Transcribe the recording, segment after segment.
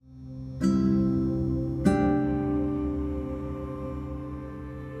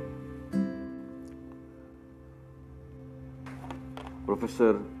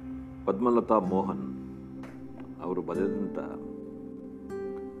Professor Padmalatha Mohan ಅವರು ಬರೆದಂಥ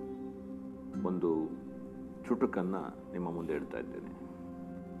ಒಂದು ಚುಟುಕನ್ನು ನಿಮ್ಮ ಮುಂದೆ ಇಡ್ತಾ ಇದ್ದೇನೆ.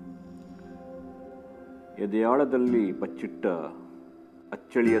 ಎದೆಯಾಳದಲ್ಲಿ ಬಚ್ಚಿಟ್ಟ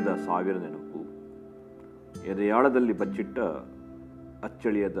ಅಚ್ಚಳಿಯದ ಸಾವಿರ ನೆನಪು, ಎದೆಯಾಳದಲ್ಲಿ ಬಚ್ಚಿಟ್ಟ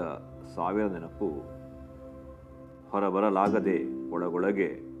ಅಚ್ಚಳಿಯದ ಸಾವಿರ ನೆನಪು, ಹೊರಬರಲಾಗದೆ ಒಳಗೊಳಗೆ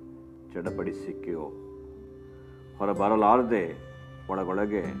ಚಡಪಡಿಸಿಕೆಯೋ, ಹೊರಬರಲಾರದೆ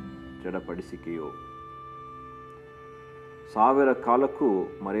ಒಳಗೊಳಗೆ ಚಡಪಡಿಸಿಕೆಯೋ, ಸಾವಿರ ಕಾಲಕ್ಕೂ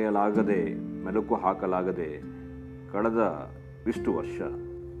ಮರೆಯಲಾಗದೆ ಮೆಲುಕು ಹಾಕಲಾಗದೆ ಕಳೆದ ಇಷ್ಟು ವರ್ಷ,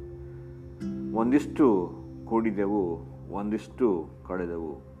 ಒಂದಿಷ್ಟು ಕೂಡಿದೆವು ಒಂದಿಷ್ಟು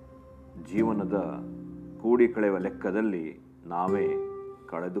ಕಳೆದೆವು, ಜೀವನದ ಕೂಡಿ ಕಳೆಯುವ ಲೆಕ್ಕದಲ್ಲಿ ನಾವೇ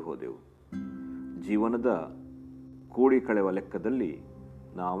ಕಳೆದು ಹೋದೆವು, ಜೀವನದ ಕೂಡಿ ಕಳೆಯುವ ಲೆಕ್ಕದಲ್ಲಿ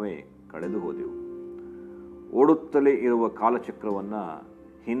ನಾವೇ ಕಳೆದು ಹೋದೆವು. ಓಡುತ್ತಲೇ ಇರುವ ಕಾಲಚಕ್ರವನ್ನು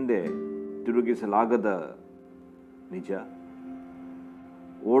ಹಿಂದೆ ತಿರುಗಿಸಲಾಗದ ನಿಜ,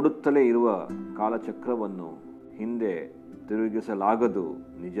 ಓಡುತ್ತಲೇ ಇರುವ ಕಾಲಚಕ್ರವನ್ನು ಹಿಂದೆ ತಿರುಗಿಸಲಾಗದು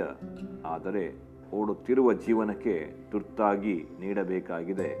ನಿಜ. ಆದರೆ ಓಡುತ್ತಿರುವ ಜೀವನಕ್ಕೆ ತುರ್ತಾಗಿ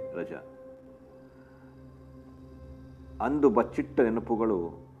ನೀಡಬೇಕಾಗಿದೆ ರಜ. ಅಂದು ಬಚ್ಚಿಟ್ಟ ನೆನಪುಗಳು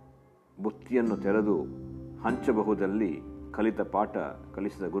ಬುತ್ತಿಯನ್ನು ತೆರೆದು ಹಂಚಬಹುದಲ್ಲಿ ಕಲಿತ ಪಾಠ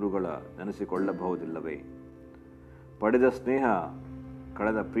ಕಲಿಸಿದ ಗುರುಗಳ ನೆನೆಸಿಕೊಳ್ಳಬಹುದಿಲ್ಲವೇ? ಪಡೆದ ಸ್ನೇಹ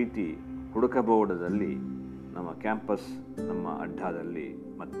ಕಳೆದ ಪ್ರೀತಿ ಹುಡುಕಬಹುದಲ್ಲಿ ನಮ್ಮ ಕ್ಯಾಂಪಸ್ ನಮ್ಮ ಅಡ್ಡಾದಲ್ಲಿ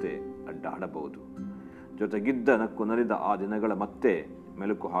ಮತ್ತೆ ಅಡ್ಡಾಡಬಹುದು. ಜೊತೆಗಿದ್ದ ನಕ್ಕು ನಲಿದ ಆ ದಿನಗಳ ಮತ್ತೆ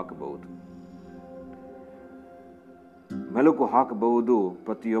ಮೆಲುಕು ಹಾಕಬಹುದು. ಮೆಲುಕು ಹಾಕಬಹುದು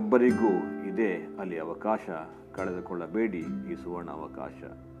ಪ್ರತಿಯೊಬ್ಬರಿಗೂ ಇದೆ ಅಲ್ಲಿ ಅವಕಾಶ. ಕಳೆದುಕೊಳ್ಳಬೇಡಿ ಈ ಸುವರ್ಣ ಅವಕಾಶ.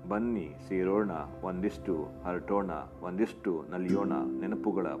 ಬನ್ನಿ ಸೇರೋಣ, ಒಂದಿಷ್ಟು ಹರಟೋಣ, ಒಂದಿಷ್ಟು ನಲಿಯೋಣ,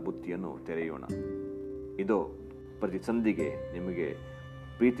 ನೆನಪುಗಳ ಬುತ್ತಿಯನ್ನು ತೆರೆಯೋಣ. ಇದೋ ಪ್ರತಿ ಸಂಧಿಗೆ ನಿಮಗೆ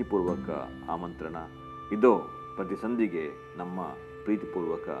ಪ್ರೀತಿಪೂರ್ವಕ ಆಮಂತ್ರಣ. ಇದೋ ಪ್ರತಿ ಸಂಧಿಗೆ ನಮ್ಮ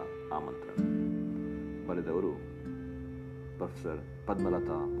ಪ್ರೀತಿಪೂರ್ವಕ ಆಮಂತ್ರಣ. ಬರೆದವರು ಪ್ರೊಫೆಸರ್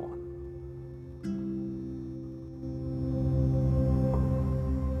ಪದ್ಮಲತಾ ಮೋಹನ್.